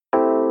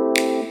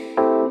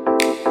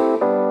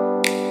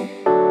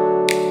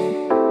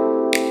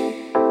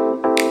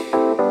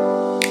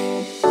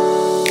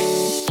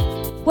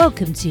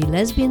Welcome to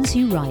Lesbians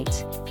Who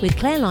Write with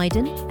Claire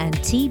Lydon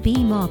and T.B.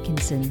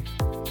 Markinson.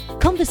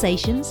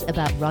 Conversations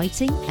about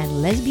writing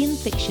and lesbian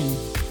fiction.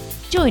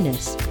 Join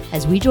us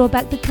as we draw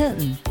back the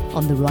curtain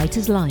on the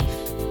writer's life.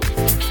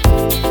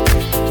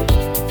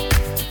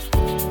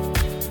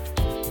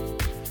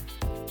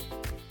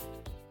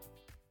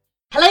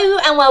 Hello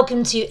and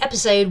welcome to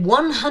episode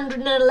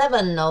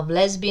 111 of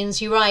Lesbians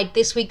Who Write.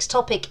 This week's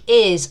topic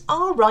is,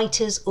 are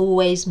writers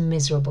always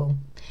miserable?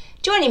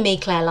 Joining me,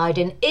 Claire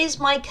Lydon, is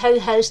my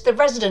co-host, the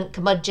resident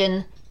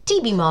curmudgeon,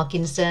 T.B.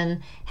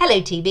 Markinson.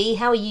 Hello, T.B.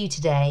 How are you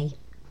today?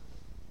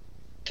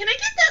 Can I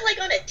get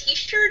that, on a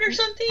t-shirt or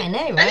something? I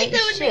know, right? I think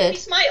that would make me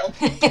smile.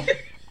 We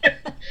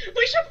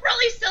should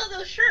probably sell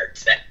those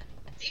shirts.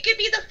 You could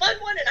be the fun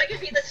one and I could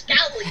be the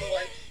scowling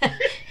one.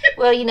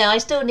 Well, I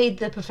still need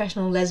the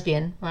professional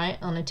lesbian, right,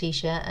 on a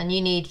t-shirt, and you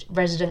need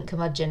resident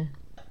curmudgeon.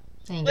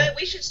 But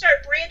we should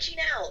start branching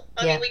out.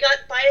 I mean, we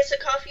got Buy Us a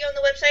Coffee on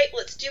the website.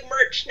 Let's do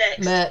merch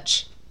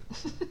next.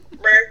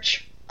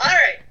 Merch. All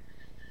right.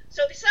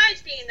 So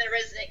besides being the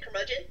resident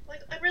curmudgeon,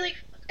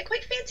 I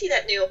quite fancy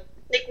that new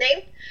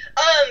nickname.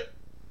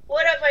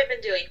 What have I been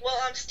doing? Well,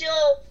 I'm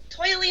still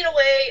toiling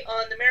away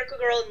on the Miracle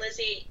Girl and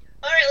Lizzie.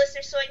 All right,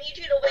 listeners, so I need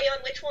you to weigh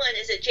on which one.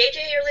 Is it JJ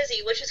or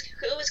Lizzie?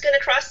 Who is going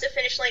to cross the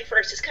finish line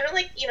first? It's kind of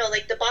like,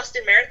 like the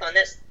Boston Marathon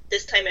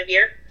this time of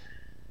year.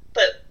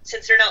 But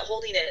since they're not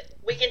holding it,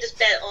 we can just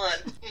bet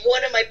on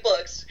one of my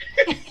books.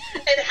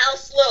 And how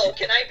slow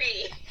can I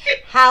be?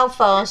 How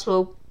fast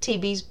will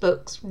TB's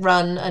books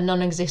run a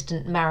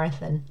non-existent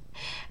marathon?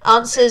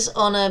 Answers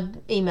on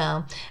an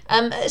email.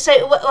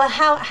 So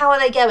how are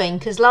they going?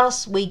 Because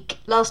last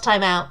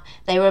time out,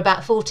 they were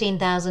about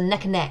 14,000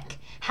 neck and neck.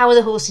 How are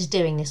the horses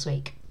doing this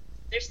week?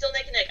 They're still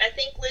neck and neck. I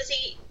think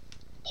Lizzie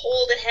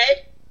pulled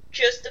ahead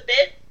just a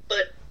bit,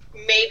 but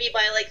maybe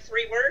by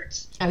 3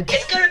 words. Okay.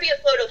 It's going to be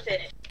a photo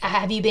finish.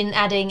 Have you been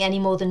adding any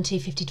more than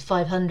 250 to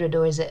 500,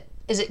 or is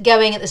it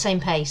going at the same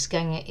pace?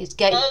 Well, it's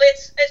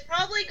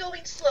probably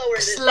going slower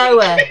this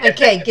week.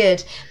 Okay,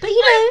 good. But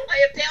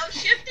I have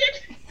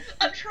downshifted.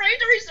 I'm trying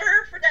to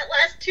reserve for that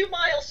last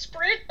 2-mile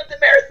sprint of the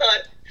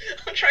marathon.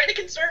 I'm trying to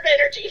conserve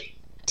energy.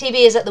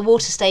 TB is at the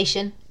water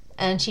station,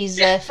 and she's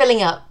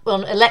filling up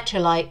on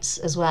electrolytes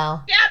as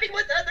well. Gabbing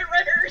with other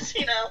runners,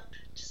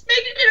 just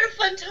making it a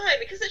fun time,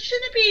 because it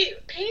shouldn't be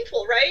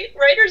painful, right?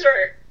 Writers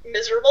are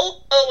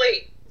miserable. Oh,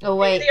 wait.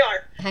 They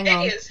are. Hang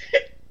on.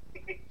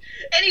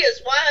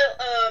 Anyways,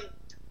 while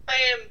I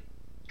am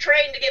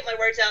trying to get my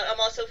words out,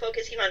 I'm also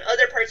focusing on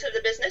other parts of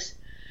the business.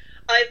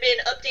 I've been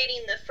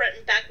updating the front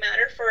and back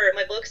matter for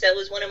my books. That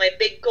was one of my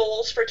big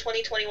goals for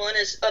 2021,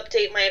 is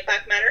update my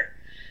back matter.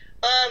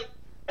 I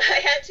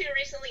had to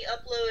recently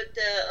upload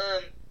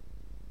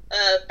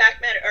the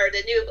back matter, or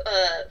the new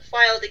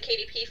file, the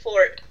KDP,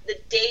 for the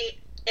date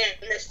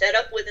and the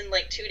setup within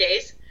 2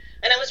 days.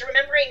 And I was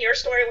remembering your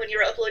story when you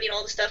were uploading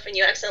all the stuff and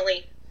you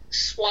accidentally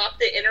swapped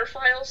the inner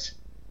files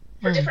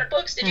for different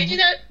books. Did you do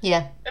that?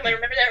 Yeah. Am I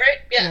remember that right?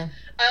 Yeah.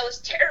 I was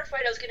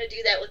terrified I was going to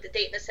do that with the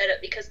date and the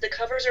setup, because the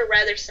covers are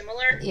rather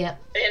similar. Yeah.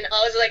 And I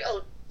was like,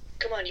 oh,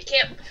 come on,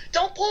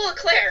 don't pull a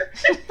Claire.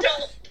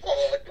 Don't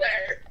pull a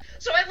Claire.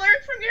 So I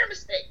learned from your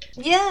mistake.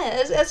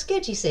 Yeah, that's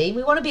good, you see.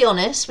 We want to be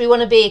honest, we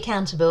want to be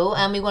accountable,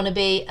 and we want to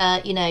be,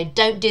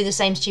 don't do the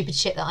same stupid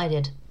shit that I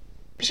did.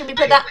 Should we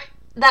put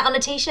that on a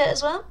t-shirt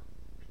as well?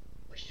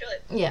 We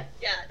should. Yeah.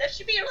 Yeah, that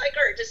should be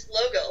our just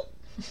logo.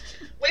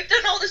 We've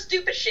done all the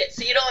stupid shit,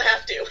 so you don't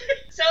have to.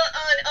 So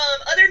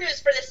on other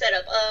news for the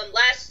setup,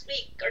 last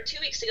week or 2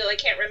 weeks ago, I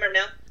can't remember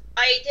now,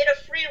 I did a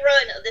free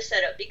run of the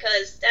setup,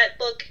 because that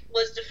book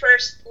was the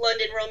first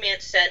London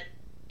romance set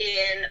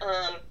in,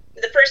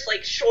 the first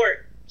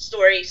short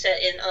story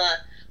set in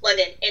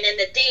London, and then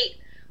the date,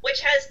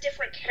 which has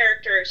different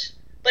characters,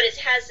 but it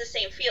has the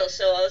same feel.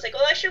 So I was like,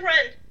 I should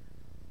run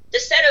the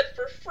setup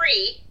for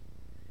free.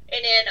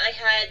 And then I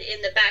had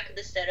in the back of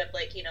the setup,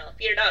 if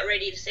you're not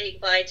ready to say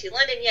goodbye to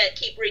London yet,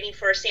 keep reading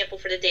for a sample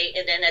for the date.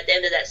 And then at the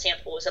end of that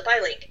sample was a buy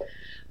link.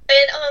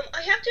 And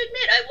I have to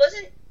admit, I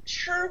wasn't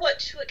sure what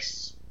to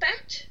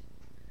expect.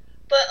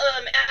 But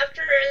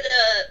after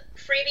the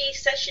freebie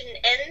session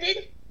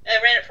ended,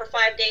 I ran it for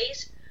 5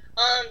 days.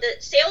 The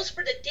sales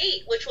for the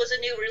date, which was a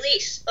new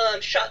release,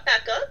 shot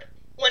back up.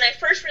 When I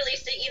first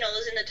released it, it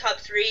was in the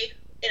top 3.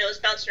 It was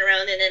bouncing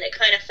around, and then it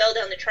kind of fell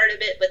down the chart a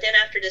bit. But then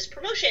after this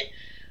promotion,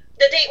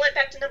 the date went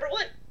back to number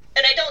 1.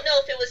 And I don't know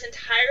if it was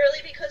entirely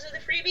because of the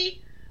freebie,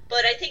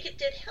 but I think it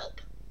did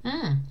help.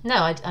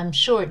 No, I'm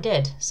sure it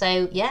did.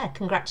 So, yeah,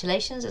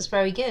 congratulations. It's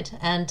very good.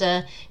 And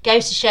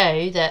goes to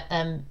show that,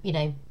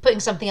 putting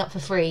something up for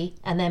free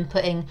and then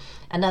putting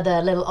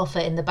another little offer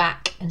in the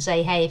back and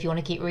say, hey, if you want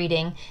to keep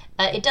reading,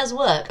 it does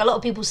work. A lot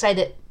of people say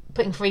that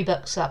putting free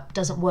books up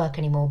doesn't work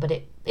anymore, but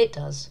it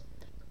does.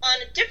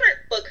 On a different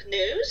book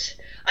news,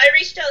 I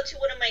reached out to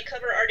one of my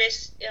cover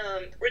artists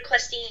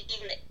requesting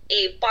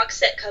a box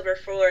set cover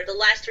for the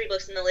last 3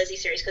 books in the Lizzie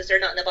series, because they're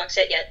not in the box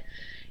set yet.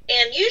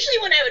 And usually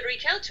when I would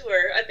reach out to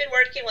her, I've been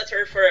working with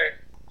her for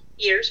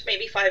years,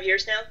 maybe 5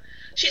 years now.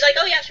 She's like,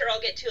 oh yeah, sure, I'll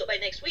get to it by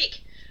next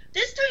week.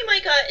 This time I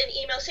got an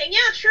email saying,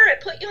 yeah, sure, I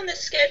put you on the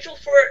schedule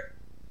for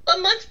a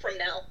month from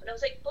now. And I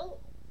was like, oh,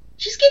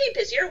 she's getting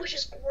busier, which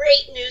is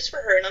great news for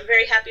her, and I'm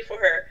very happy for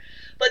her.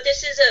 But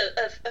this is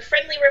a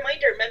friendly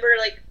reminder. Remember,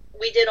 like,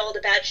 we did all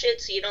the bad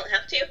shit, so you don't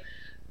have to.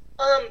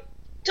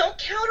 Don't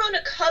count on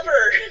a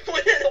cover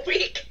within a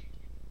week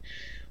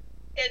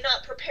and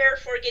not prepare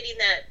for getting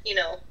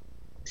that,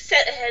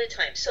 set ahead of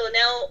time. So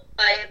now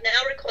I have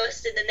now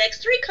requested the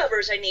next 3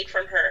 covers I need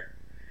from her,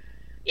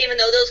 even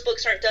though those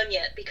books aren't done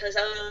yet, because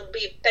I'll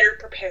be better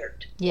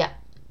prepared. Yeah.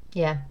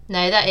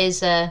 No, that is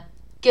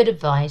good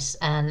advice,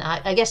 and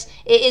I guess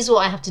it is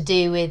what I have to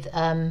do with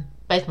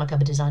both my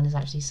cover designers,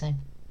 actually. So.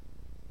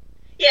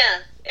 Yeah,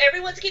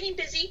 everyone's getting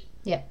busy.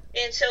 Yeah.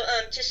 And so,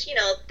 just,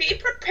 be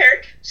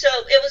prepared. So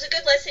it was a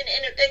good lesson,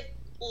 and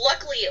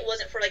luckily it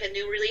wasn't for like a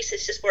new release.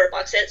 It's just for a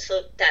box set,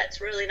 so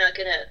that's really not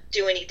going to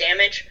do any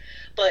damage.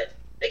 But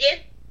again,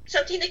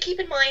 something to keep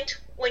in mind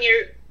when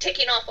you're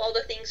ticking off all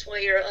the things while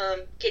you're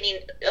getting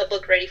a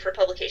book ready for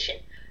publication.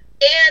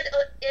 And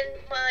in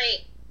my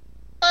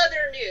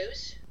other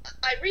news,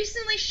 I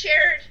recently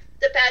shared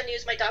the bad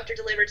news my doctor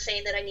delivered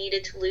saying that I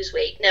needed to lose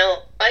weight.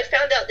 Now, I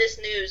found out this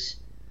news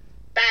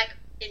back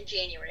in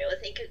January. I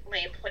think my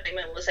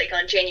appointment was like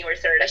on January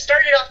 3rd. I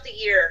started off the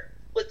year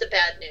with the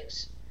bad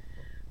news.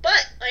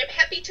 But I am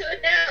happy to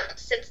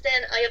announce since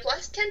then I have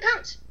lost 10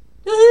 pounds.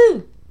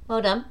 Woohoo!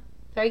 Well done.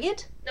 Very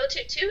good. No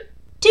toot toot?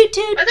 Toot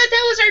toot! I thought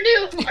that was our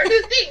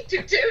new thing,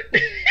 toot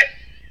toot.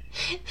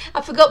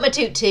 I forgot my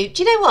toot toot.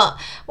 Do you know what?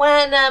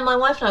 When my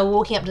wife and I were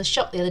walking up to the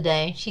shop the other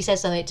day, she said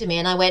something to me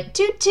and I went,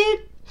 toot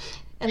toot!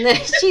 And then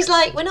she's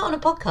like, we're not on a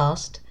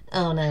podcast.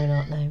 Oh, no, we're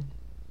not, no.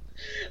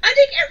 I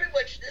think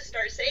everyone should just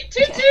start saying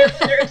toot toot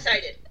when they're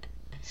excited.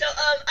 So,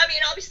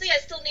 obviously I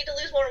still need to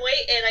lose more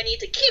weight and I need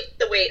to keep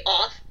the weight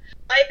off.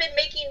 I've been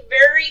making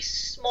very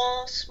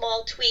small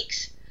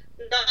tweaks,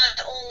 not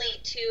only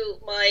to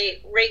my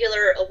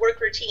regular work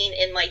routine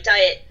and my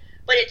diet,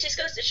 but it just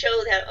goes to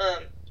show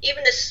that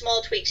even the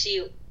small tweaks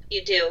you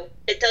do,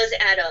 it does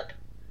add up.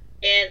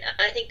 And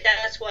I think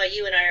that's why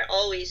you and I are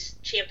always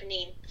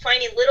championing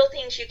finding little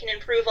things you can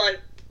improve on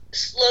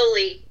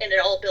slowly, and it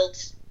all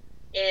builds.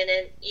 And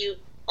then you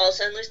all of a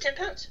sudden lose 10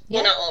 pounds.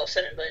 Yeah. Well, not all of a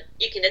sudden, but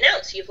you can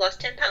announce you've lost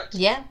 10 pounds.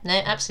 Yeah, no,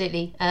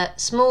 absolutely.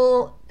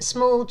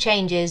 Small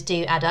changes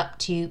do add up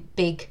to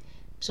big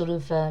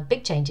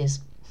changes.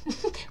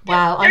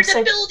 Wow, I'm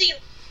so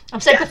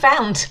yeah.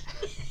 profound.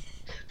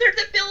 They're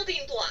the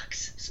building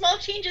blocks. Small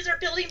changes are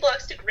building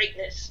blocks to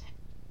greatness.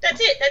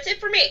 That's it. That's it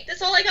for me.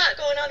 That's all I got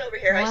going on over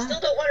here. Wow. I still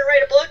don't want to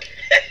write a book.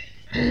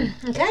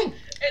 Okay.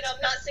 And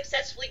I'm not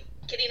successfully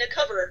getting a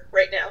cover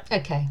right now.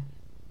 Okay.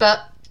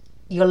 But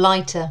you're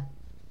lighter.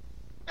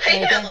 I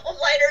am. I'm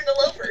lighter in the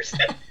loafers.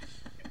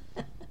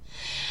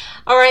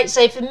 All right,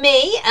 so for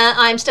me,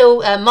 I'm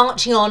still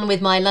marching on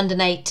with my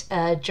London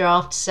 8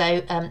 draft,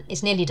 so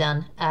it's nearly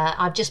done.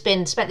 I've just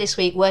spent this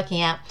week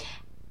working out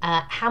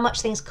how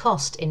much things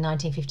cost in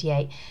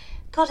 1958.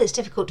 God, it's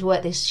difficult to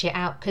work this shit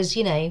out because,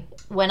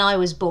 when I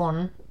was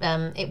born,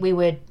 we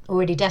were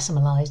already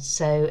decimalised,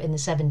 so in the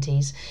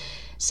 70s.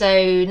 So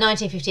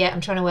 1958, I'm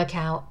trying to work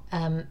out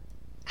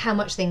how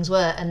much things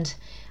were, and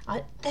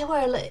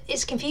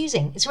it's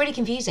confusing. It's really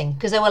confusing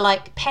because there were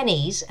like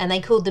pennies and they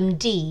called them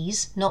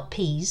D's, not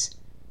P's.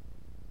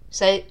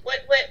 So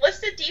what's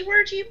the D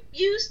word you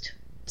used?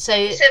 So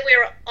you said we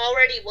were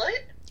already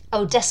what?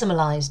 Oh,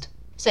 decimalised.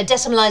 So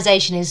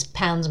decimalisation is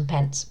pounds and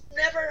pence.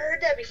 Never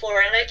heard that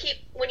before, and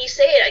when you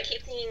say it, I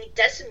keep thinking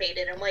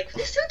decimated. I'm like,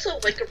 this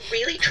sounds like a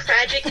really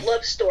tragic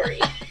love story.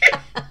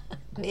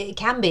 It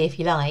can be if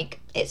you like.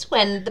 It's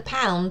when the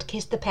pound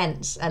kissed the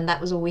pence, and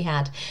that was all we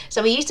had.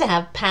 So we used to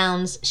have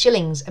pounds,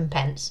 shillings and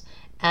pence,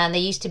 and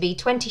there used to be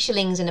 20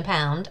 shillings in a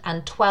pound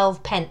and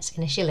 12 pence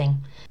in a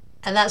shilling.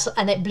 And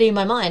it blew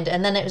my mind.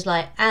 And then it was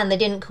like, and they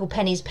didn't call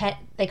pennies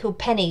they called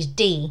pennies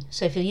D.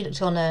 So if you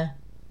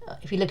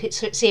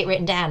see it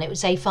written down, it would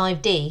say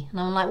 5D. And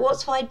I'm like,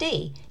 what's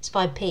 5D? It's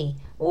 5p.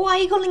 Why are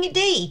you calling it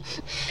D?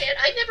 Man,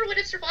 I never would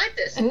have survived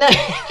this. No.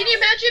 Can you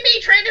imagine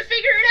me trying to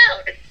figure it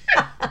out?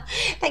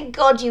 Thank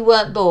God you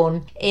weren't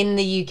born in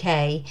the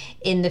UK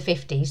in the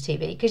 50s,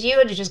 TV, because you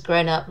would have just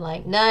grown up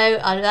like, no,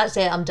 that's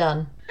it, I'm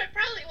done. I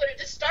probably would have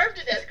just starved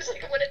to death because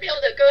I wouldn't be able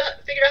to go out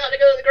and figure out how to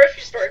go to the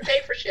grocery store and pay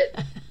for shit.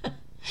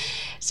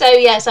 So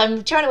yes,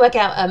 I'm trying to work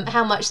out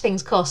how much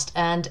things cost,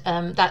 and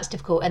that's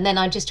difficult. And then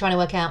I'm just trying to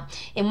work out,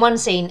 in one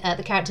scene,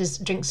 the characters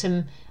drink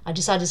some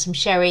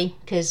sherry,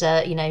 because,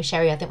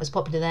 sherry I think was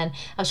popular then.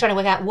 I was trying to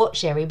work out what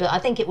sherry, but I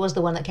think it was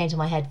the one that came to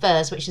my head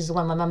first, which is the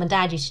one my mum and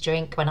dad used to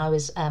drink when I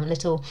was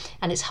little,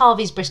 and it's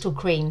Harvey's Bristol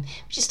Cream,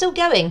 which is still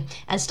going,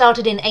 and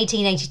started in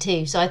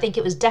 1882, so I think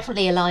it was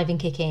definitely alive and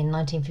kicking in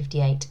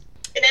 1958.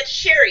 And that's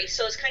sherry,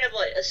 so it's kind of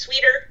like a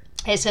sweeter?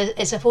 It's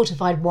a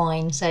fortified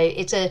wine, so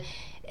it's a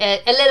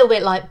little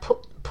bit like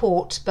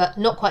port, but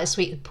not quite as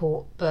sweet as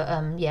port, but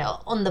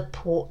on the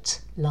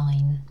port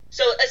line.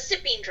 So a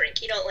sipping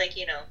drink. You don't like,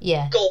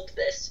 Yeah. gulp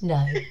this.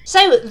 No.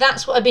 So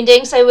that's what I've been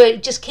doing. So we're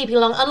just keeping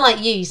along.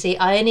 Unlike you see,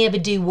 I only ever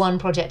do one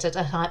project at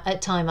a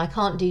time. I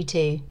can't do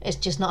two. It's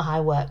just not how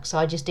I work. So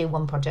I just do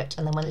one project,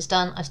 and then when it's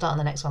done, I start on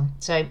the next one.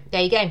 So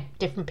there you go.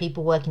 Different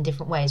people work in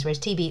different ways, whereas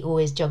TB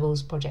always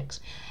juggles projects.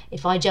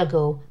 If I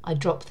juggle, I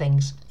drop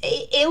things.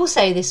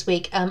 Also this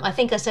week, I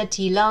think I said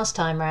to you last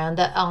time around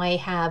that I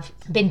have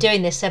been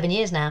doing this 7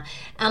 years now.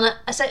 And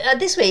so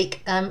this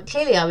week,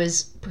 clearly I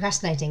was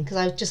procrastinating because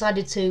I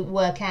decided to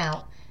work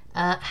out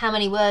how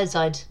many words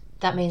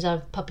that means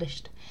I've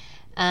published.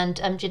 And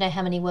do you know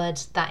how many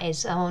words that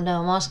is? Oh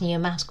no, I'm asking you a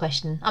maths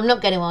question. I'm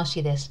not going to ask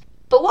you this.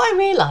 But what I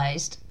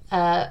realised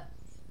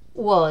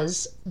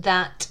was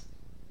that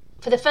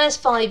for the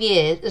first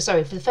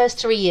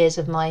 3 years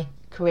of my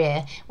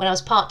career, when I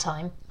was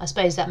part-time, I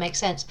suppose that makes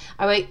sense,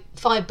 I wrote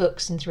 5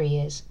 books in 3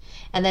 years.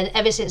 And then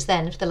ever since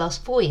then, for the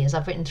last 4 years,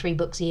 I've written 3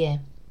 books a year.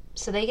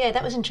 So there you go.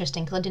 That was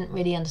interesting because I didn't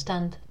really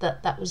understand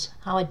that was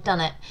how I'd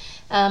done it.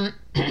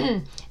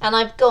 And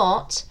I've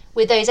got,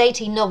 with those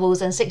 18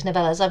 novels and 6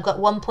 novellas, I've got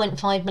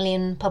 1.5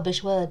 million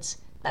published words.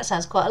 That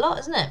sounds quite a lot,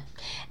 isn't it?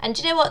 And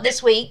do you know what?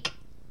 This week,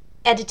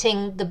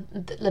 editing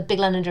the Big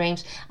London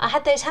Dreams, I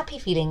had those happy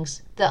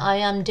feelings that I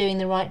am doing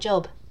the right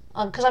job.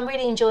 Because I'm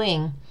really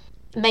enjoying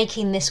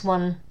making this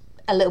one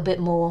a little bit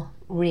more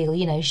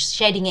real,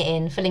 shading it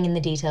in, filling in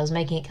the details,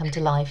 making it come to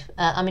life.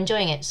 I'm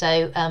enjoying it.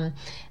 So, and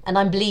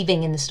I'm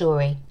believing in the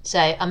story. So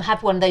I'm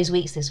had one of those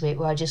weeks this week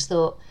where I just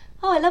thought,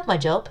 oh, I love my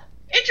job.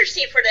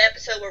 Interesting for the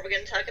episode where we're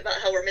going to talk about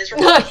how we're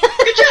miserable.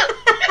 Good job.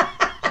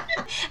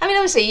 I mean,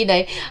 obviously, you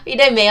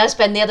know me, I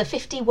spend the other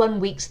 51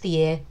 weeks of the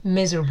year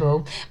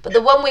miserable. But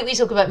the 1 week we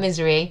talk about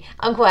misery,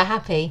 I'm quite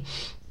happy.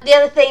 The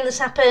other thing that's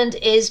happened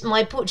is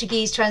my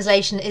Portuguese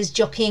translation is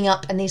jockeying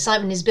up and the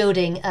excitement is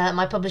building.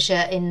 My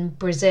publisher in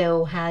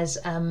Brazil has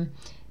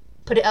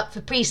put it up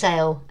for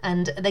pre-sale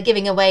and they're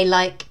giving away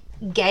like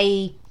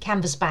gay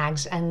canvas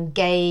bags and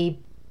gay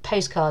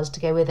postcards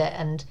to go with it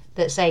and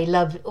that say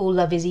all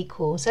love is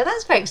equal. So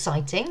that's very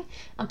exciting.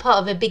 I'm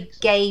part of a big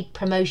gay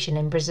promotion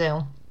in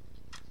Brazil.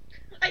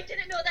 I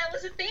didn't know that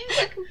was a thing.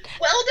 But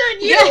well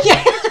done, you.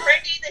 Yeah.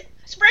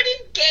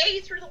 Spreading gay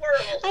through the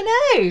world. I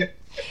know.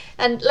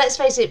 And let's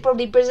face it,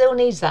 probably Brazil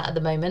needs that at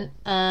the moment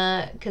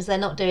because they're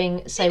not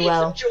doing so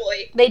well. They need some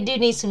joy. They do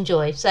need some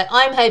joy. So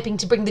I'm hoping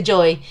to bring the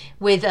joy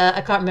with, I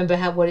can't remember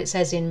what it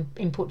says in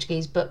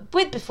Portuguese, but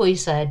with Before You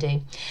Say I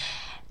Do.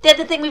 The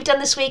other thing we've done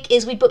this week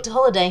is we booked a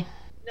holiday.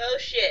 No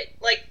shit.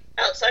 Like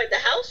outside the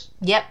house?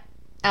 Yep,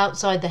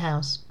 outside the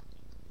house.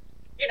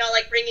 You're not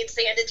like bringing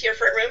sand into your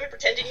front room and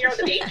pretending you're on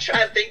the beach?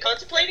 I've been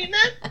contemplating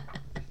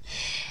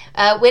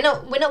that. We're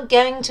not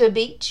going to a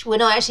beach. We're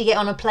not actually getting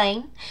on a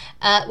plane.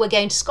 We're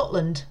going to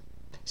Scotland.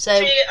 So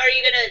are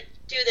you going to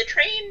do the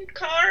train,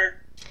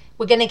 car?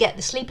 We're going to get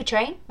the sleeper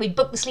train. We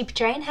booked the sleeper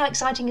train. How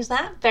exciting is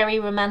that? Very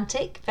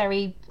romantic.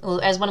 Very,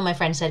 or as one of my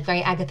friends said,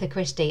 very Agatha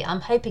Christie.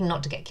 I'm hoping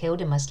not to get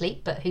killed in my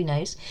sleep, but who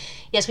knows?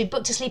 Yes, we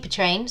booked a sleeper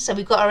train. So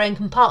we've got our own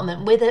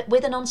compartment with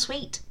an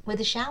ensuite, with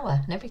a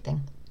shower and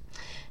everything.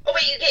 Oh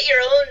wait, you get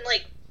your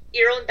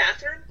own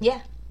bathroom?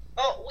 Yeah.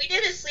 Oh, we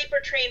did a sleeper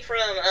train from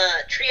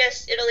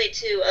Trieste, Italy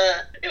to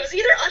it was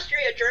either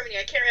Austria or Germany.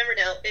 I can't remember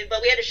now.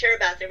 But we had to share a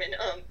bathroom, and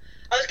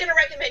I was gonna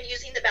recommend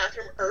using the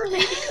bathroom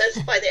early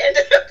because by the end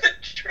of the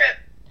trip,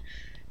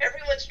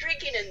 everyone's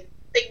drinking and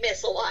they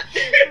miss a lot.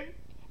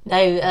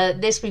 No,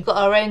 we've got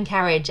our own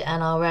carriage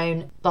and our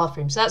own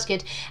bathroom, so that's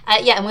good.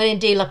 Yeah, and we're going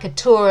to do like a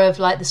tour of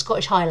like the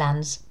Scottish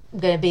Highlands. We're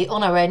going to be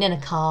on our own in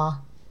a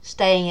car,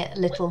 staying at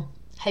little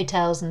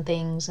hotels and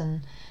things.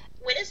 And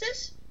when is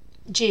this?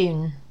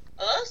 June.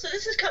 Oh, so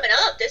this is coming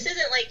up. This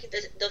isn't like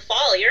the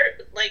fall.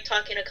 You're like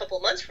talking a couple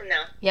months from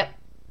now. Yep.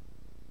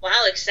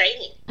 Wow,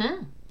 exciting.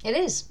 It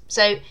is.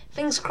 So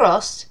fingers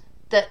crossed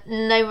that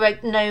no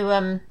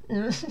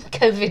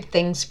COVID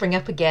things spring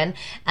up again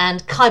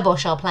and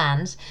kibosh our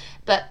plans.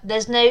 But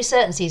there's no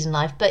certainties in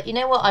life. But you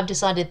know what? I've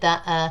decided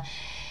that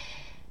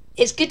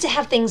it's good to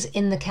have things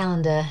in the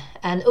calendar,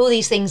 and all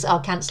these things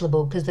are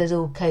cancelable because there's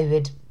all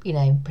COVID,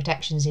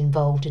 protections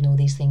involved in all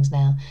these things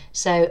now.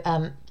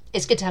 So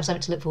it's good to have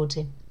something to look forward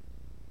to.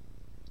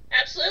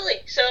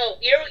 Absolutely. So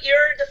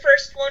you're the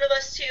first one of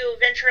us to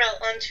venture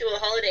out onto a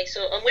holiday.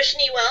 So I'm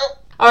wishing you well.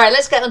 All right,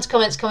 let's get on to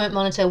comments. Comment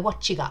monitor,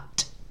 what you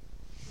got?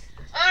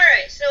 All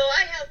right, so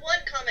I have one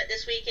comment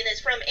this week, and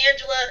it's from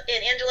Angela.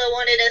 And Angela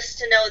wanted us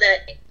to know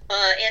that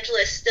Angela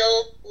is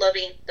still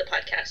loving the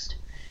podcast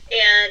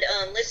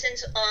and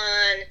listens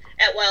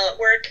while at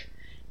work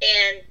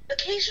and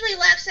occasionally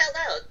laughs out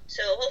loud.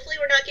 So hopefully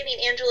we're not getting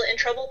Angela in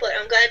trouble, but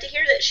I'm glad to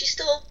hear that she's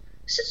still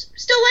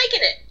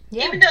liking it.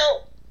 Yeah. Even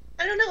though,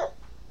 I don't know,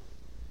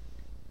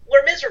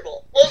 we're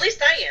miserable. Well, at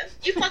least I am.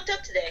 You fucked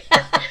up today.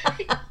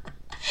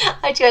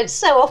 I went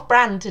so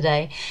off-brand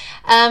today.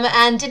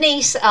 And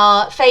Denise,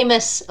 our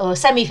famous, or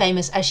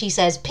semi-famous, as she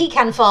says,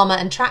 pecan farmer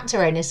and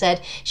tractor owner,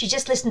 said she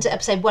just listened to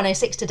episode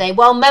 106 today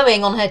while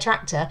mowing on her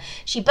tractor.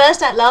 She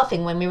burst out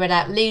laughing when we read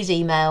out Lou's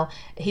email,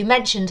 who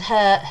mentioned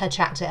her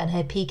tractor and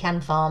her pecan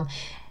farm.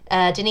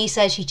 Denise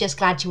says she's just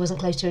glad she wasn't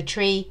close to a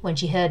tree when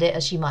she heard it,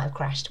 as she might have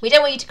crashed. We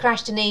don't want you to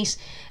crash, Denise.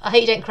 I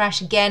hope you don't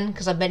crash again,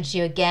 because I've mentioned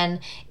you again.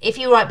 If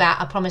you write back,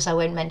 I promise I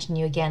won't mention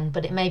you again,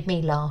 but it made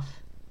me laugh.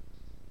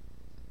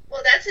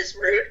 Well, that's just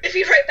rude. If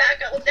you write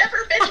back, I will never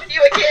mention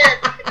you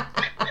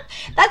again.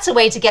 That's a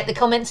way to get the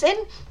comments in.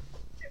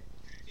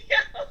 Yeah,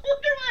 I wonder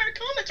why our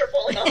comments are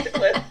falling off the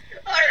cliff.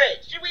 All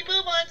right, should we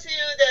move on to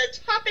the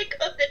topic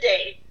of the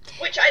day,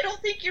 which I don't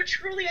think you're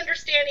truly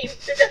understanding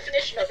the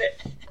definition of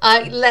it.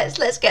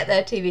 Let's get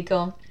there, TV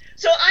Con.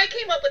 So I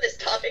came up with this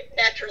topic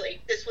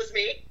naturally. This was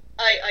me.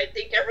 I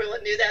think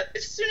everyone knew that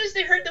as soon as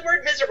they heard the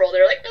word miserable.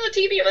 They're like, "Oh,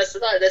 TV must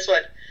have thought of this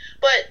one."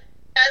 But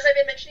as I've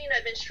been mentioning,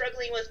 I've been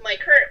struggling with my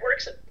current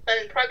works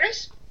in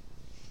progress,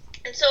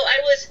 and so I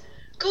was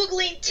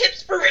Googling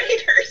tips for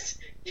writers.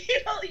 You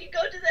always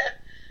go to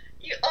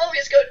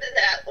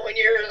that when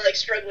you're like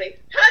struggling.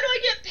 How do I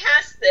get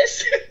past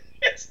this?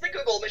 It's the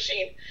Google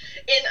machine.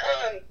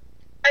 And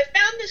I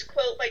found this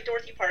quote by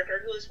Dorothy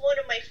Parker, who is one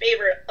of my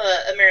favorite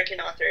American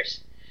authors.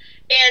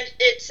 And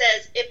it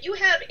says, if you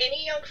have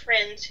any young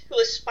friends who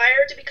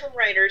aspire to become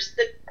writers,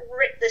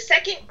 the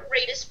second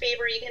greatest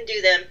favor you can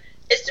do them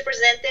is to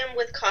present them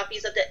with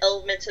copies of the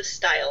Elements of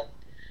Style.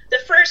 The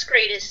first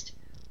greatest,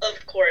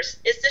 of course,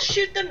 is to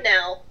shoot them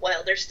now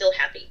while they're still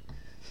happy.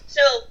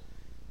 So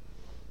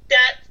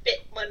that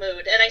fit my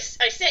mood. And I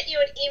sent you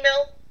an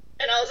email,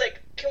 and I was like,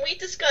 can we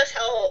discuss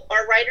how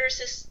our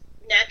writers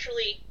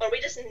are we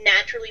just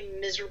naturally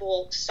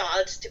miserable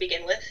sods to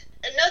begin with?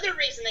 Another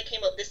reason I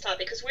came up with this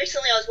topic, because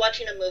recently I was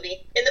watching a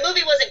movie, and the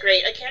movie wasn't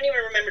great. I can't even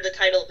remember the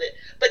title of it,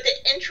 but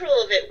the intro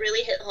of it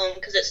really hit home,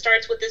 because it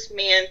starts with this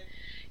man.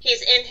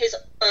 He's in his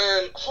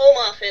home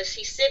office.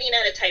 He's sitting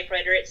at a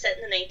typewriter. It's set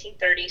in the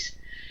 1930s,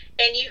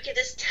 and you can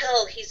just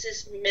tell he's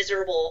just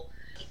miserable.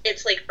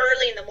 It's like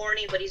early in the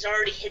morning, but he's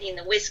already hitting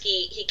the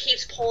whiskey. He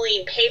keeps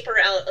pulling paper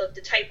out of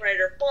the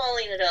typewriter,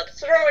 balling it up,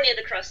 throwing it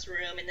across the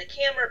room, and the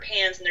camera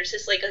pans, and there's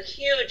just like a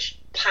huge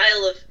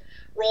pile of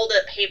rolled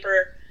up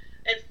paper.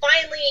 And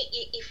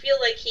finally, you feel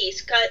like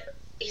he's got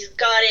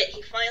it.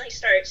 He finally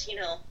starts,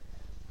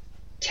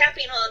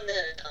 tapping on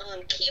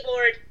the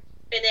keyboard,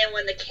 and then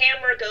when the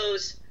camera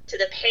goes to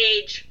the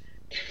page,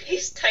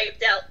 he's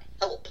typed out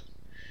 "help,"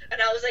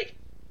 and I was like,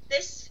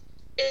 "This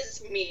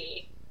is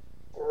me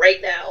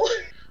right now."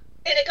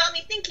 And it got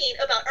me thinking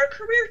about our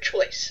career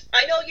choice.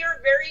 I know you're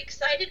very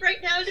excited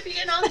right now to be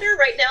an author.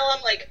 Right now,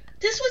 I'm like,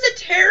 this was a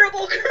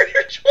terrible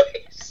career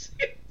choice.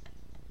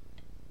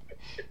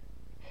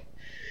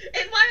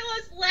 And while I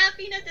was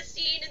laughing at the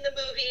scene in the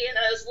movie, and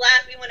I was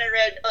laughing when I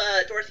read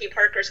Dorothy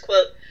Parker's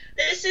quote,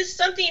 this is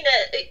something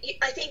that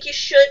I think you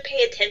should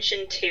pay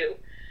attention to,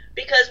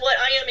 because what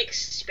I am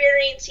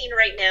experiencing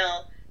right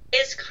now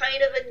is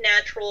kind of a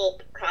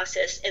natural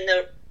process in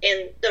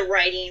the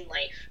writing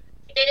life.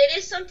 And it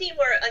is something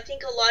where I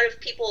think a lot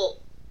of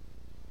people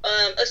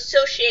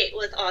associate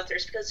with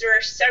authors, because there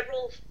are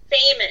several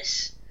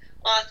famous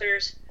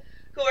authors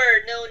who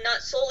are known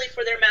not solely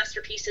for their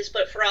masterpieces,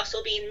 but for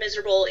also being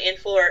miserable and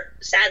for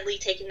sadly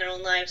taking their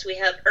own lives. We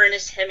have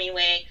Ernest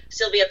Hemingway,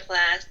 Sylvia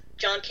Plath,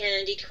 John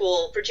Kennedy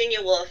Toole,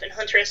 Virginia Woolf, and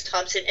Hunter S.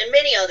 Thompson, and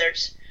many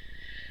others.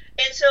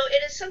 And so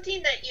it is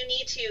something that you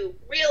need to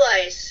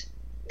realize,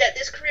 that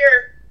this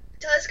career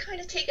does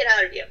kind of take it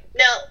out of you.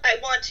 Now,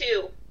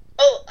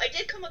 I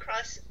did come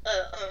across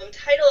a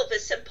title of a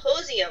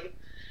symposium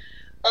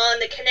on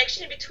the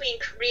connection between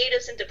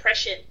creatives and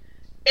depression.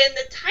 And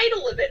the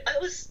title of it,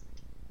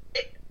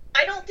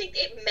 I don't think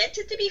it meant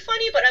it to be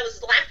funny, but I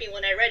was laughing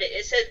when I read it.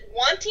 It said,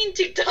 "Wanting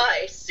to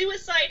Die,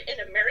 Suicide in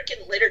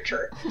American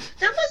Literature."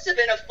 That must have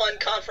been a fun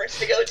conference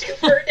to go to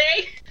for a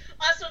day.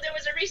 Also, there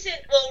was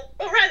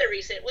rather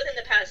recent, within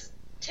the past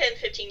 10,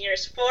 15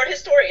 years, for a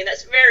historian,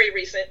 that's very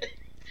recent.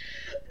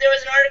 There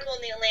was an article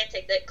in The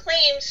Atlantic that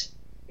claims,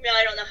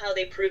 I don't know how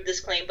they proved this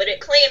claim, but it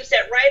claims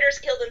that writers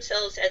kill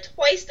themselves at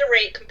twice the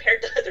rate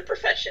compared to other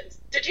professions.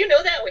 Did you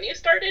know that when you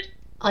started?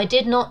 I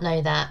did not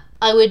know that.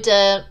 I would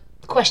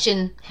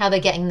question how they're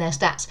getting their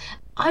stats.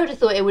 I would have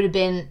thought it would have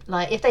been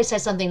like, if they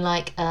said something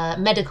like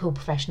medical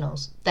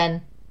professionals,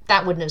 then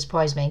that wouldn't have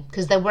surprised me,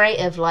 because the rate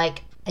of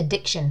like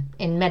addiction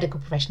in medical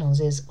professionals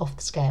is off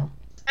the scale.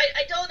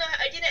 I don't know.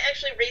 I didn't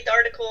actually read the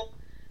article,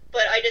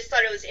 but I just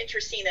thought it was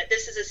interesting that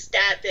this is a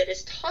stat that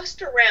is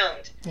tossed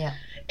around. Yeah.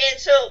 And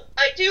so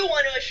I do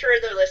want to assure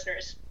the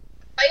listeners,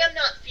 I am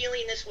not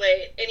feeling this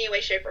way in any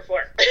way, shape, or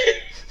form.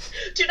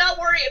 Do not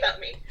worry about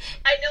me.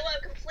 I know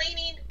I'm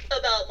complaining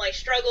about my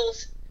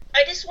struggles.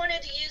 I just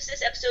wanted to use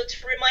this episode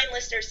to remind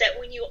listeners that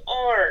when you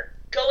are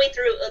going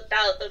through a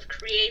bout of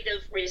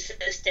creative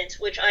resistance,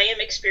 which I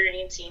am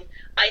experiencing,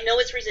 I know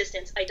it's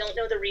resistance. I don't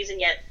know the reason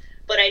yet,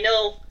 but I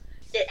know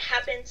it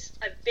happens.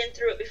 I've been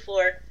through it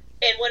before.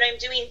 And what I'm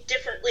doing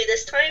differently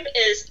this time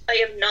is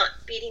I am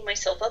not beating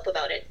myself up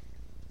about it.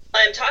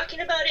 I'm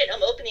talking about it,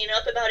 I'm opening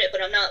up about it,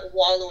 but I'm not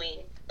wallowing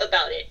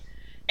about it.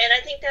 And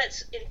I think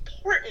that's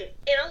important.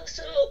 And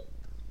also,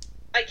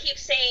 I keep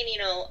saying,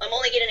 I'm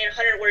only getting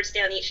 100 words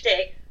down each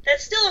day.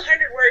 That's still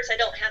 100 words I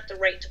don't have to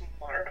write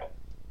tomorrow.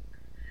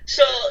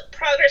 So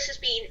progress is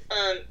being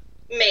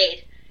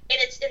made. And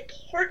it's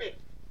important,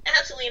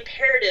 absolutely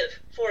imperative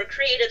for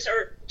creatives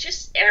or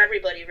just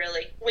everybody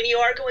really. When you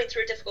are going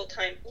through a difficult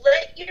time,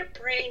 let your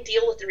brain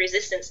deal with the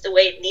resistance the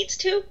way it needs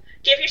to.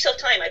 Give yourself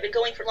time. I've been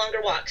going for longer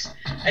walks.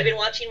 I've been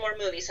watching more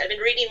movies. I've been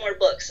reading more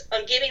books.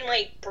 I'm giving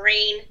my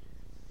brain,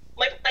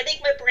 I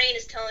think my brain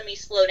is telling me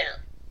slow down.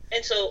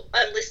 And so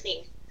I'm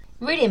listening.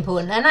 Really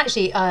important. And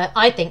actually,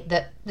 I think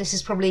that this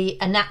is probably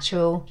a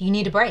natural, you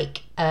need a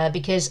break.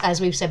 Because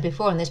as we've said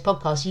before on this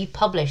podcast,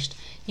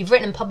 you've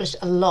written and published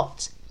a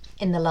lot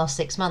in the last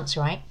 6 months,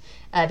 right?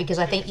 Because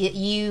I think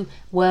you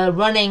were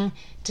running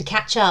to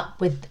catch up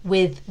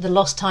with the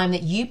lost time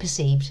that you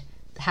perceived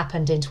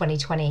happened in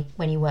 2020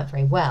 when you weren't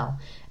very well.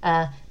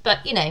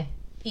 But, you know,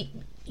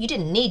 you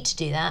didn't need to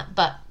do that,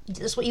 but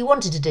that's what you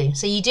wanted to do.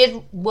 So you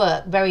did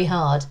work very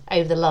hard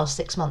over the last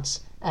 6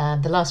 months,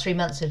 the last 3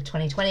 months of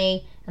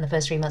 2020 and the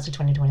first 3 months of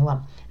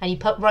 2021. And you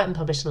wrote and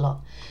published a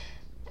lot.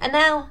 And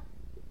now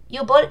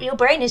your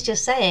brain is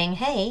just saying,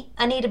 hey,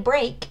 I need a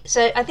break.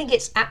 So I think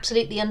it's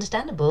absolutely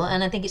understandable,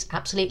 and I think it's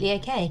absolutely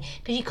okay,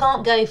 because you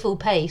can't go full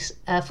pace,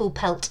 full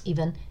pelt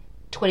even,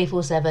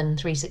 24/7,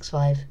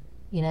 365.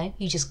 You know,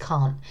 you just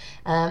can't.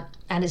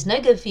 And it's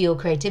no good for your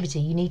creativity.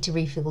 You need to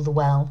refill the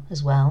well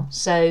as well.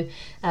 So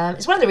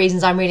it's one of the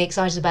reasons I'm really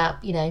excited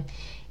about, you know,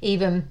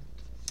 even,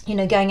 you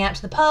know, going out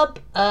to the pub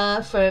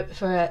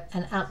for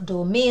an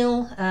outdoor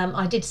meal.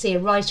 I did see a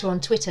writer on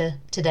Twitter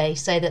today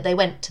say that they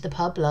went to the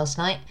pub last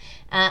night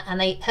and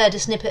they heard a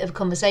snippet of a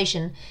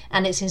conversation,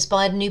 and it's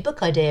inspired a new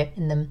book idea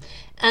in them.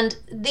 And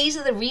these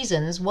are the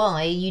reasons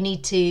why you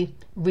need to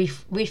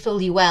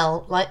refill your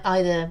well, like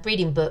either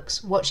reading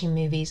books, watching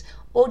movies,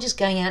 or just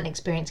going out and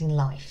experiencing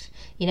life.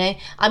 You know,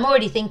 I'm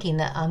already thinking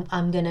that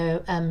I'm going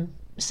to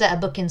set a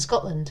book in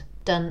Scotland,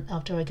 done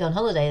after I go on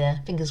holiday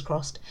there, fingers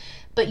crossed.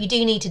 But you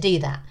do need to do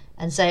that.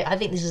 And so I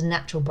think this is a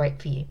natural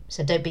break for you.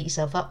 So don't beat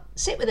yourself up.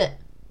 Sit with it.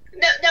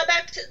 Now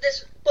back to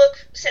this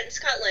book set in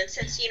Scotland.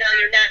 Since, you know,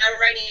 you're now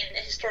writing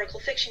historical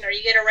fiction, are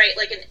you going to write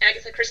like an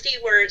Agatha Christie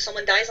where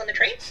someone dies on the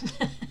train?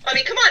 I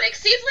mean, come on, it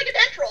seems like a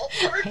natural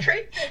for a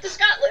train to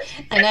Scotland.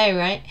 I know,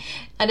 right?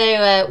 I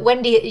know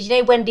Wendy, you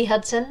know Wendy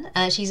Hudson?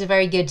 She's a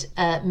very good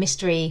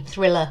mystery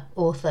thriller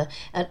author.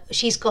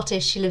 She's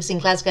Scottish, she lives in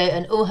Glasgow,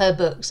 and all her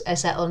books are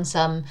set on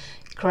some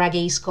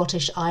craggy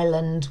Scottish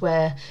island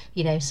where,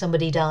 you know,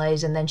 somebody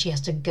dies and then she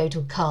has to go to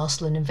a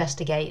castle and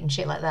investigate and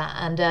shit like that.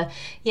 And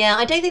yeah,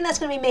 I don't think that's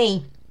going to be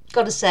me.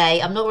 Gotta say,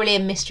 I'm not really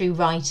a mystery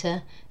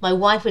writer. My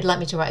wife would like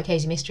me to write a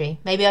cozy mystery.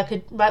 Maybe I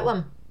could write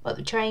one on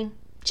the train.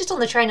 Just on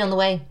the train on the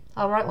way.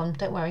 I'll write one,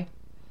 don't worry.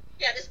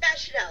 Yeah, just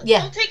bash it out.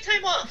 Yeah. Don't take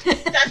time off.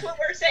 That's what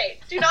we're saying.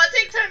 Do not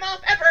take time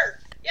off ever.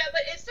 Yeah,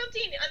 but it's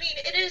something, I mean,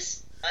 it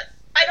is,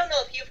 I don't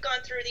know if you've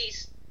gone through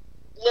these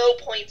low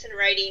points in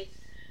writing,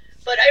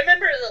 but I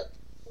remember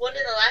one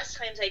of the last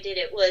times I did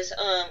it was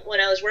when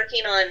I was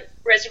working on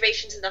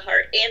Reservations in the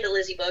Heart and the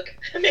Lizzie book.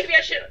 maybe I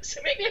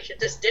should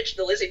just ditch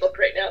the Lizzie book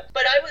right now.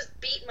 But I was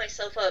beating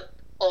myself up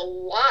a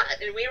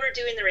lot, and we were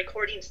doing the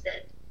recordings then.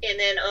 And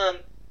then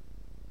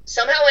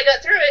somehow I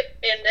got through it,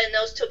 and then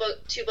those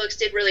two books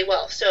did really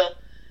well. So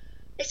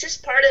it's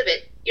just part of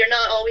it. You're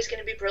not always going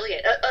to be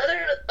brilliant.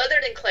 Other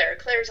than Claire.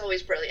 Claire's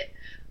always brilliant.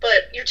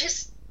 But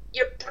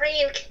your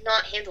brain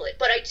cannot handle it.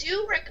 But I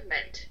do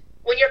recommend,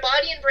 when your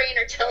body and brain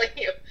are telling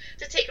you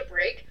to take a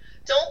break,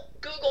 don't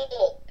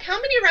Google how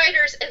many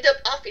writers end up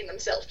offing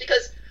themselves,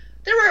 because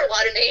there were a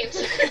lot of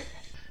names.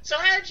 So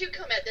how did you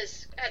come at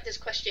this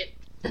question?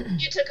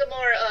 You took a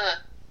more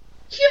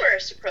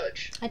humorous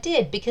approach. I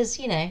did, because,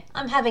 you know,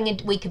 I'm having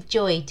a week of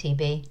joy,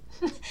 TB.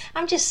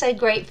 I'm just so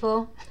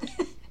grateful.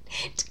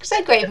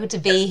 So grateful to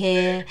be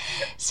here.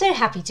 So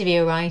happy to be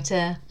a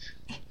writer.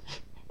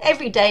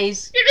 Every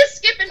day's... You're just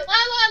skipping la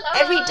la la.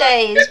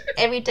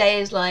 Every day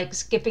is like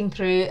skipping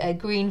through a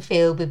green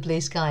field with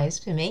blue skies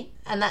for me.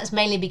 And that's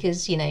mainly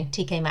because, you know,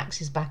 TK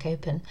Maxx is back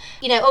open.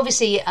 You know,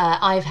 obviously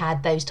I've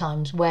had those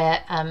times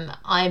where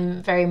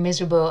I'm very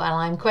miserable and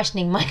I'm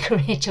questioning my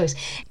career choice.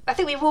 I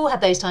think we've all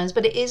had those times,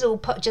 but it is all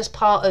just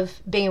part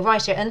of being a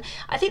writer. And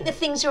I think the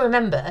thing to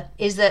remember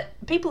is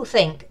that people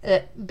think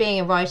that being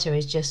a writer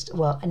is just,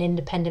 well, an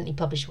independently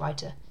published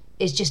writer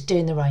is just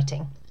doing the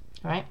writing,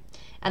 right?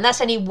 And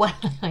that's only one,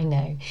 I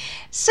know.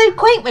 So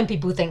quaint when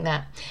people think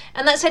that.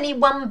 And that's only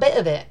one bit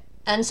of it.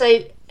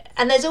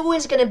 And there's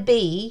always going to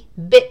be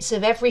bits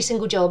of every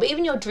single job.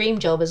 Even your dream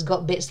job has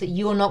got bits that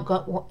you're not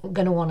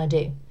going to want to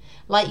do.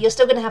 Like, you're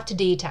still going to have to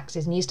do your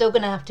taxes, and you're still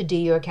going to have to do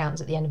your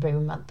accounts at the end of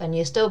every month, and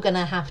you're still going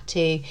to have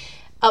to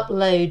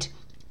upload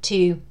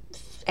to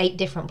 8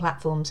 different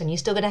platforms, and you're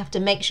still going to have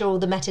to make sure all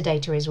the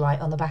metadata is right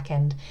on the back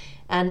end.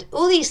 And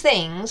all these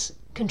things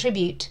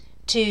contribute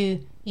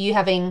to you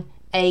having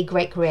a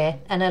great career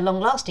and a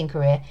long-lasting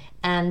career,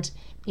 and,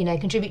 you know,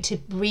 contribute to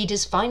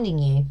readers finding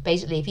you.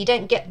 Basically, if you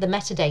don't get the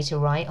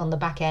metadata right on the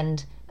back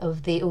end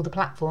of all the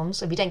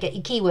platforms, if you don't get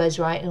your keywords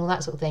right and all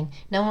that sort of thing,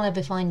 no one will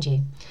ever find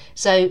you.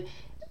 So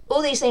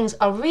all these things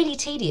are really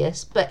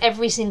tedious, but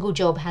every single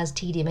job has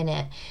tedium in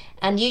it,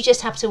 and you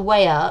just have to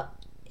weigh up,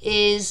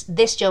 is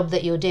this job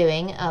that you're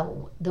doing,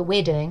 that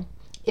we're doing,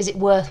 is it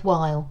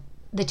worthwhile?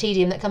 the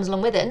tedium that comes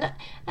along with it.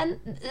 And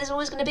there's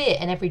always going to be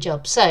it in every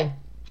job. So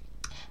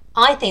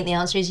I think the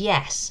answer is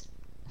yes.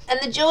 And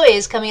the joy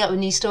is coming up with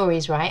new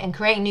stories, right? And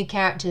creating new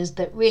characters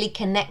that really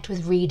connect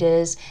with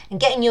readers and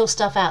getting your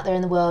stuff out there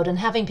in the world and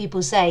having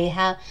people say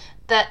how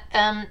that,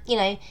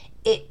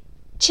 it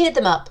cheered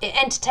them up, it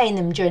entertained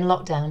them during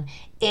lockdown,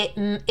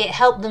 it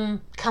helped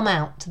them come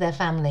out to their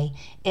family,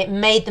 it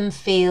made them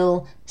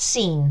feel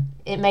seen,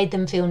 it made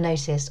them feel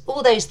noticed.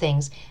 All those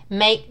things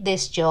make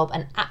this job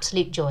an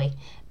absolute joy.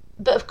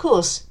 But of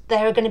course,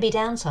 there are going to be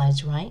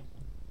downsides, right?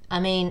 I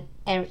mean,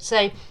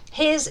 so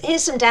here's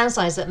some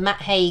downsides that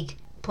Matt Haig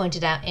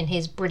pointed out in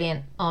his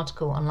brilliant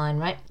article online,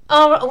 right?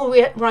 Are all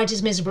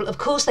writers miserable? Of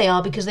course they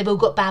are, because they've all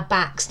got bad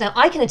backs. Now,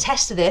 I can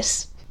attest to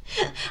this.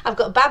 I've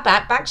got a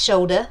bad back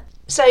shoulder.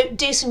 So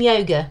do some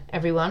yoga,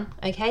 everyone,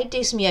 okay?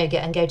 Do some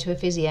yoga and go to a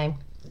physio.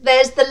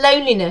 There's the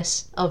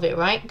loneliness of it,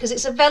 right? Because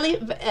it's a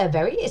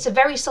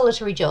very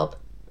solitary job,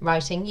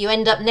 writing. You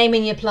end up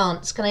naming your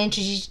plants. Can I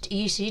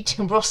introduce you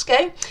to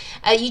Roscoe?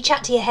 You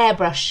chat to your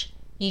hairbrush.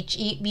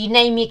 You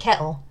name your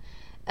kettle.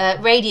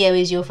 Radio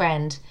is your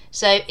friend.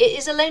 So it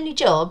is a lonely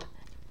job,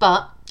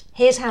 but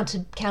here's how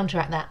to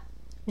counteract that.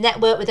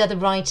 Network with other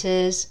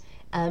writers,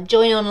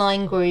 join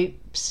online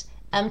groups,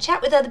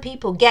 chat with other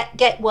people,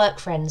 get work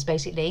friends,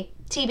 basically.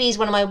 TB is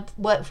one of my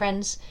work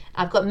friends.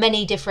 I've got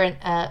many different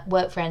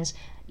work friends.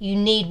 You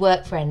need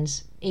work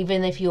friends,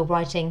 even if you're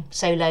writing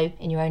solo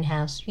in your own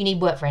house. You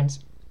need work friends.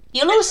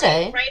 You'll also...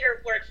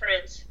 writer work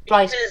friends.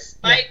 Because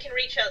I can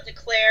reach out to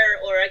Claire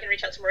or I can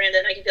reach out to Miranda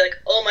and I can be like,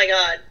 oh my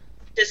god,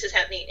 this is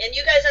happening. And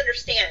you guys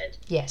understand.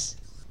 Yes.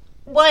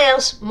 Why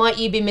else might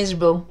you be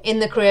miserable in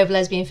the career of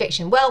lesbian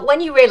fiction? Well,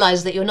 when you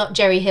realise that you're not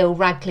Jerry Hill,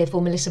 Radcliffe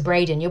or Melissa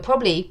Braden, you'll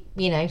probably,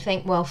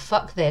 think, well,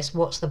 fuck this,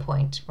 what's the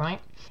point,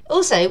 right?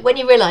 Also, when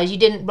you realise you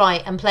didn't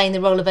write and playing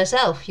the role of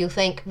herself, you'll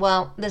think,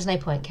 well, there's no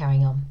point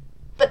carrying on.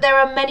 But there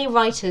are many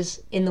writers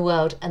in the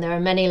world, and there are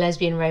many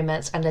lesbian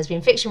romance and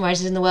lesbian fiction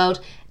writers in the world,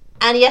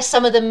 and yes,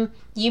 some of them,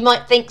 you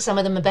might think some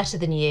of them are better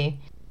than you,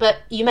 but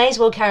you may as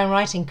well carry on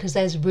writing because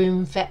there's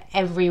room for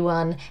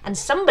everyone. And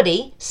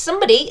somebody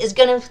is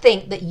going to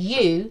think that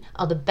you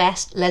are the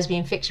best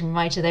lesbian fiction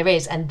writer there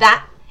is. And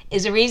that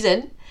is a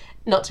reason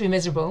not to be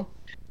miserable.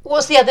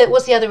 What's the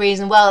other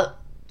reason? Well,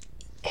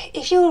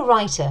 if you're a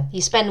writer,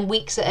 you spend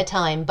weeks at a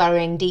time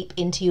burrowing deep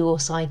into your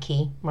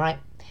psyche, right?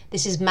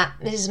 This is Matt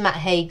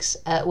Haig's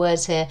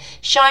words here.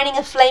 Shining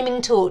a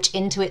flaming torch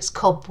into its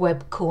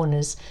cobweb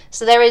corners.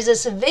 So there is a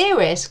severe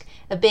risk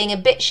of being a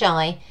bit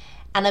shy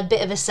and a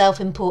bit of a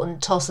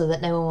self-important tosser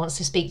that no one wants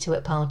to speak to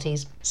at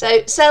parties.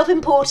 So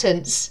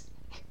self-importance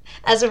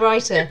as a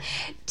writer,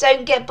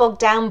 don't get bogged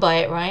down by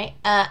it, right?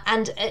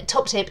 And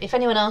top tip, if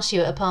anyone asks you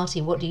at a party,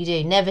 what do you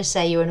do? Never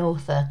say you're an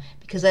author,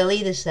 because they'll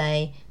either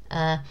say,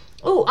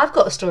 oh, I've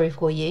got a story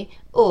for you,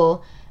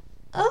 or,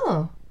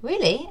 oh,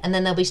 really? And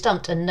then they'll be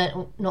stumped and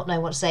not know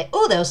what to say.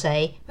 Or they'll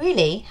say,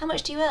 really? How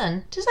much do you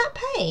earn? Does that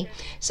pay?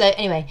 So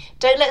anyway,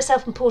 don't let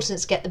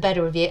self-importance get the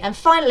better of you. And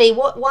finally,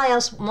 why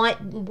else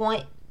might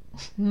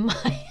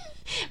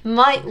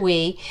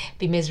we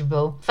be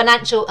miserable?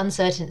 Financial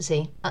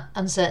uncertainty.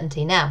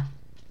 Now,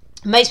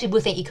 most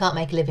people think you can't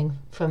make a living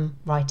from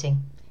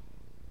writing.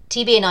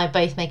 TB and I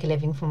both make a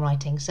living from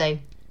writing, so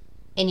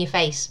in your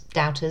face,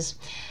 doubters.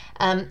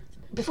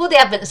 Before the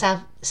advent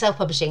of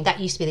self-publishing,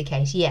 that used to be the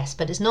case, yes,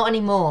 but it's not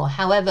anymore.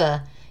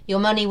 However, your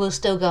money will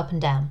still go up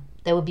and down.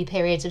 There will be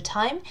periods of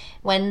time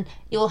when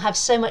you'll have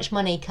so much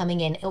money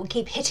coming in, it will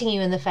keep hitting you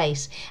in the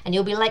face, and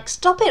you'll be like,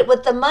 stop it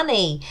with the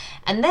money.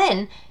 And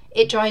then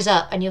it dries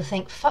up and you'll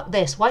think, fuck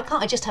this, why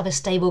can't I just have a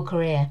stable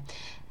career?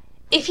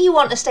 If you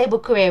want a stable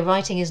career,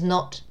 writing is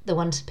not the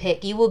one to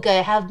pick. You will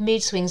have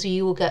mood swings where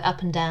you will go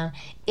up and down.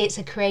 It's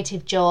a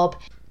creative job.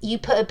 You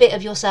put a bit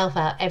of yourself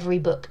out every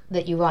book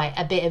that you write,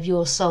 a bit of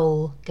your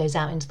soul goes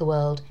out into the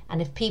world.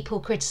 And if people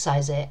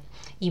criticise it,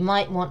 you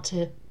might want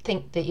to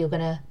think that you're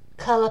going to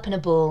curl up in a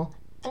ball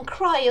and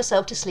cry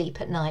yourself to sleep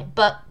at night.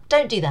 But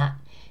don't do that,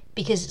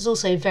 because it's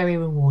also a very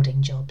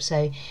rewarding job.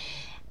 So,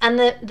 and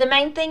the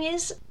main thing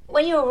is,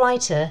 when you're a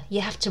writer,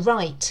 you have to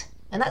write.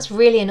 And that's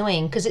really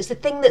annoying, because it's the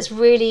thing that's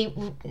really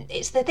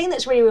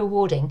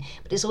rewarding,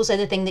 but it's also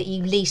the thing that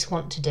you least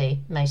want to do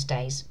most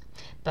days.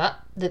 But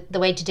the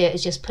way to do it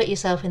is just put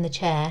yourself in the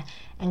chair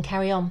and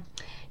carry on.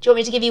 Do you want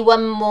me to give you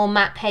one more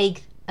Matt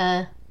Haig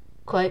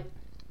quote?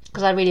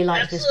 Because I really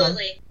like this one.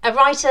 A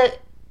writer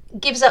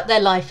gives up their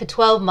life for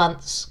 12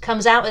 months,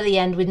 comes out at the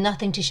end with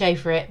nothing to show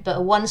for it but a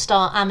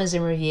 1-star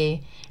Amazon review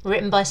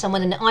written by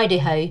someone in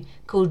Idaho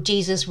called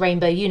Jesus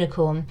Rainbow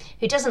Unicorn,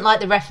 who doesn't like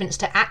the reference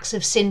to acts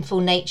of sinful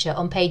nature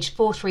on page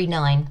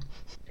 439.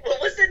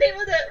 What was the name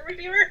of that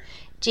reviewer?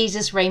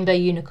 Jesus Rainbow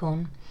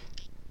Unicorn.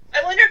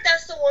 I wonder if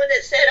that's the one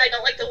that said, I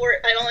don't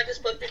like this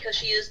book because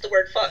she used the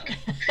word fuck.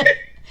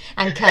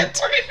 And cunt.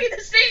 That might be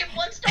the same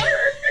 1-star.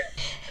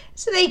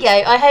 So there you go.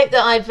 I hope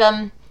that I've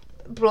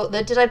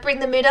did I bring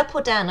the mood up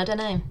or down? I don't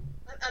know.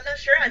 I'm not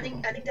sure. I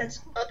think that's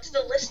up to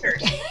the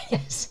listeners.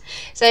 Yes.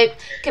 So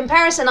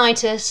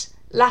comparisonitis,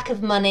 lack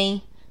of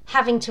money,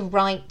 having to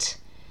write,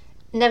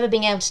 never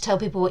being able to tell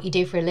people what you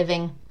do for a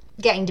living,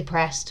 getting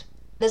depressed.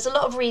 there's a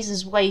lot of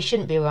reasons why you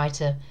shouldn't be a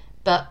writer,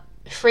 but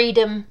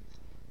freedom,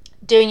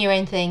 doing your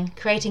own thing,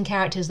 creating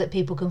characters that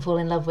people can fall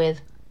in love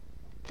with,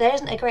 there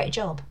isn't a great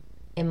job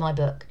in my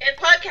book. And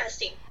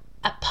podcasting.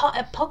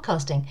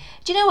 Podcasting.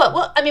 Do you know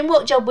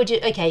what job would you...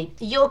 Okay,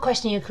 you're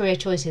questioning your career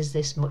choices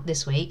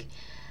this week.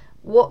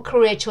 What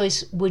career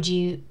choice would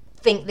you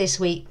think this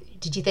week,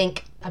 did you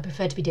think, I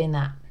prefer to be doing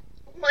that?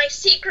 My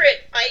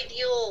secret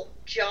ideal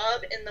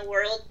job in the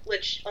world,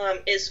 which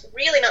is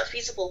really not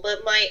feasible,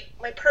 but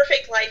my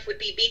perfect life would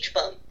be beach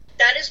bum.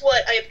 That is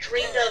what I have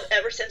dreamed of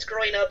ever since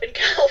growing up in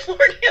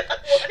California. I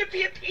want to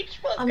be a beach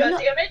bum, damn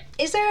it.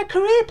 Is there a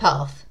career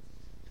path?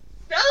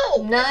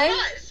 No. No?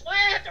 That's why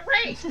I have to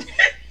write.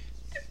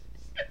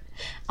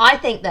 I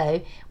think,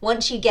 though,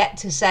 once you get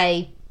to,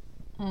 say,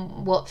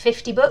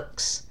 50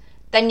 books,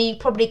 then you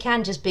probably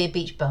can just be a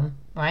beach bum,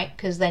 right?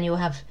 Because then you'll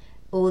have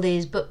all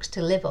these books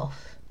to live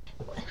off.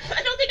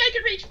 I don't think I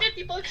could reach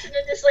 50 books and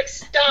then just,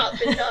 stop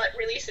and not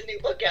release a new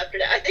book after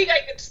that. I think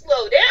I could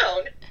slow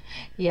down.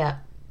 Yeah.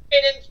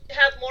 And then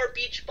have more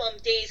beach bum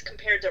days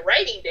compared to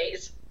writing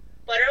days.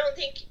 But I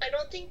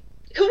don't think...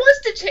 Who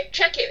wants to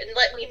check it and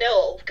let me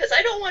know? Because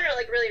I don't want to,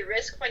 really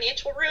risk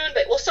financial ruin,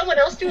 but will someone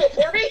else do it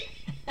for me?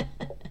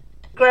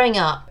 Growing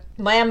up,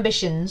 my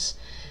ambitions,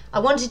 I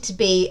wanted to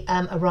be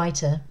a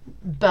writer,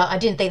 but I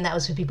didn't think that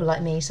was for people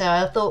like me. So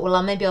I thought,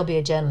 well, maybe I'll be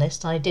a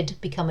journalist. I did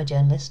become a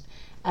journalist.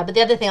 But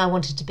the other thing I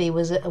wanted to be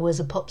was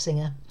a pop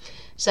singer.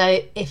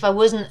 So if I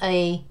wasn't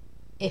a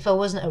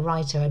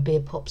writer, I'd be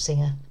a pop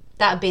singer.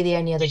 That would be the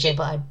only other job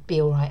I'd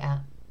be all right at.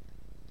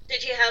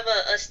 Did you have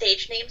a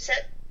stage name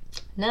set?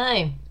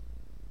 No.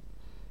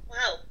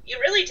 Wow, you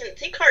really didn't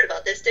think hard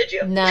about this, did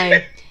you? No.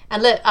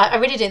 And look, I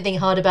really didn't think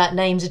hard about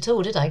names at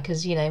all, did I?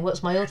 Because,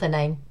 what's my author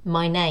name?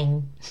 My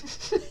name.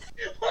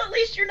 Well, at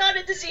least you're not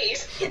a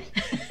disease. I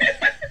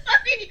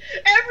mean,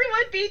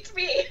 everyone beats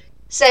me.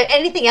 So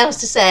anything else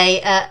to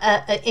say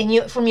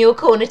from your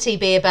corner,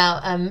 TB,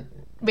 about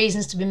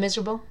reasons to be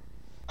miserable?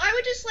 I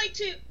would just like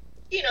to,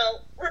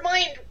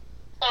 remind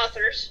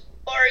authors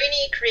or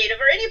any creative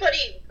or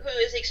anybody who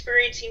is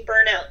experiencing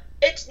burnout.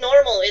 It's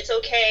normal. It's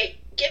okay.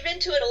 Give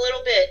into it a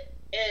little bit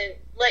and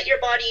let your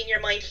body and your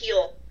mind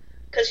heal,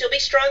 because you'll be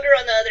stronger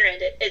on the other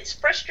end. It's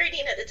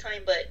frustrating at the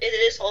time, but it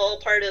is all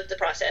part of the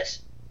process.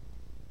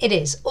 It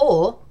is.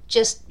 Or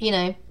just,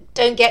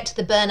 don't get to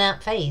the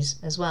burnout phase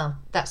as well.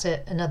 That's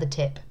another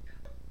tip.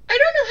 I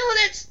don't know how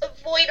that's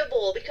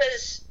avoidable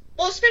because,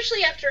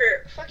 especially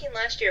after fucking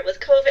last year with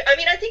COVID. I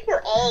mean, I think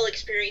we're all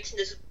experiencing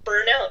this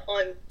burnout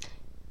on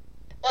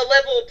a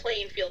level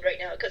playing field right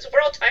now because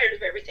we're all tired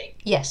of everything.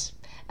 Yes.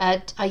 We're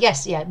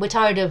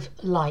tired of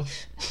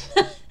life.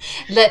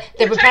 We're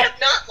tired of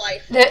not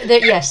life.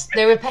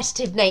 The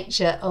repetitive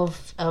nature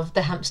of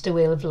the hamster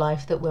wheel of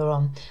life that we're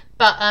on.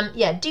 But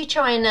do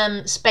try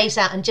and space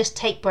out and just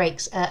take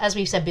breaks. As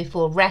we've said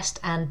before, rest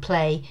and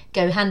play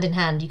go hand in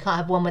hand. You can't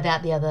have one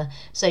without the other.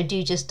 So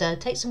do just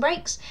take some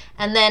breaks,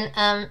 and then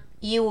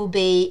you will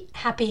be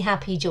happy,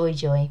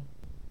 joy.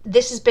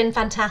 This has been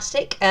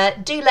fantastic.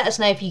 Do let us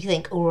know if you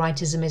think all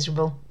writers are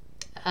miserable.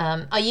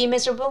 Are you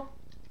miserable?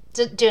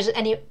 Is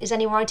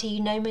any writer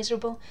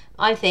miserable?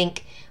 I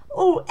think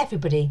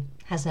everybody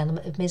has an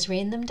element of misery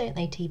in them, don't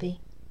they, TB?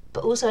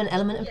 But also an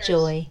element of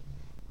joy.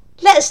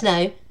 Let us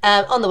know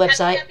on the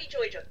website. Happy,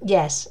 joy.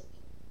 Yes.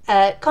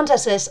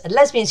 Contact us at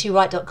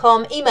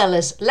lesbianswhowrite.com. Email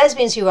us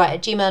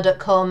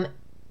lesbianswhowrite@gmail.com.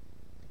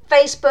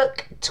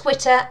 Facebook,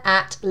 Twitter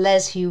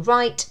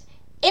 @leswhowrite.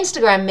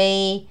 Instagram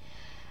me.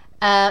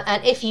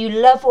 And if you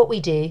love what we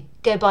do,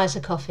 go buy us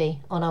a coffee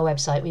on our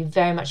website. We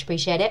very much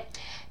appreciate it.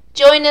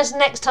 Join us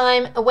next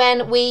time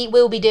when we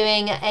will be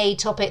doing a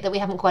topic that we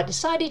haven't quite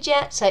decided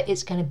yet, so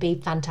it's going to be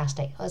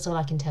fantastic. That's all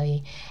I can tell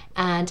you.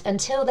 And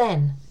until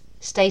then,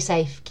 stay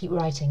safe, keep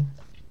writing.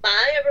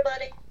 Bye,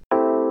 everybody.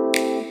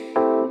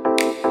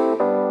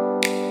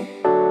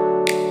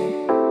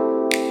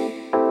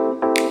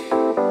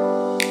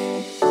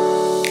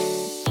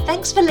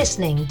 Thanks for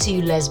listening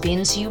to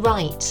Lesbians Who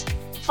Write.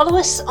 Follow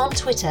us on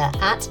Twitter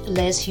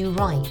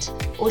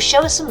 @LesWhoWrite, or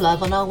show us some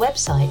love on our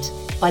website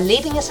by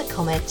leaving us a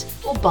comment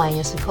or buying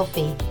us a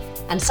coffee.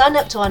 And sign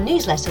up to our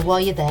newsletter while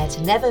you're there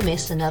to never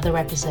miss another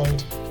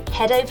episode.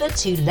 Head over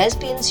to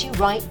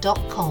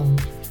lesbianswhowrite.com.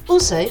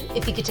 Also,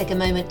 if you could take a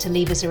moment to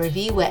leave us a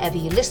review wherever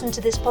you listen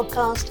to this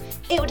podcast,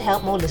 it would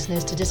help more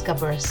listeners to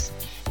discover us.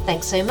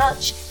 Thanks so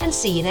much, and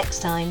see you next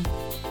time.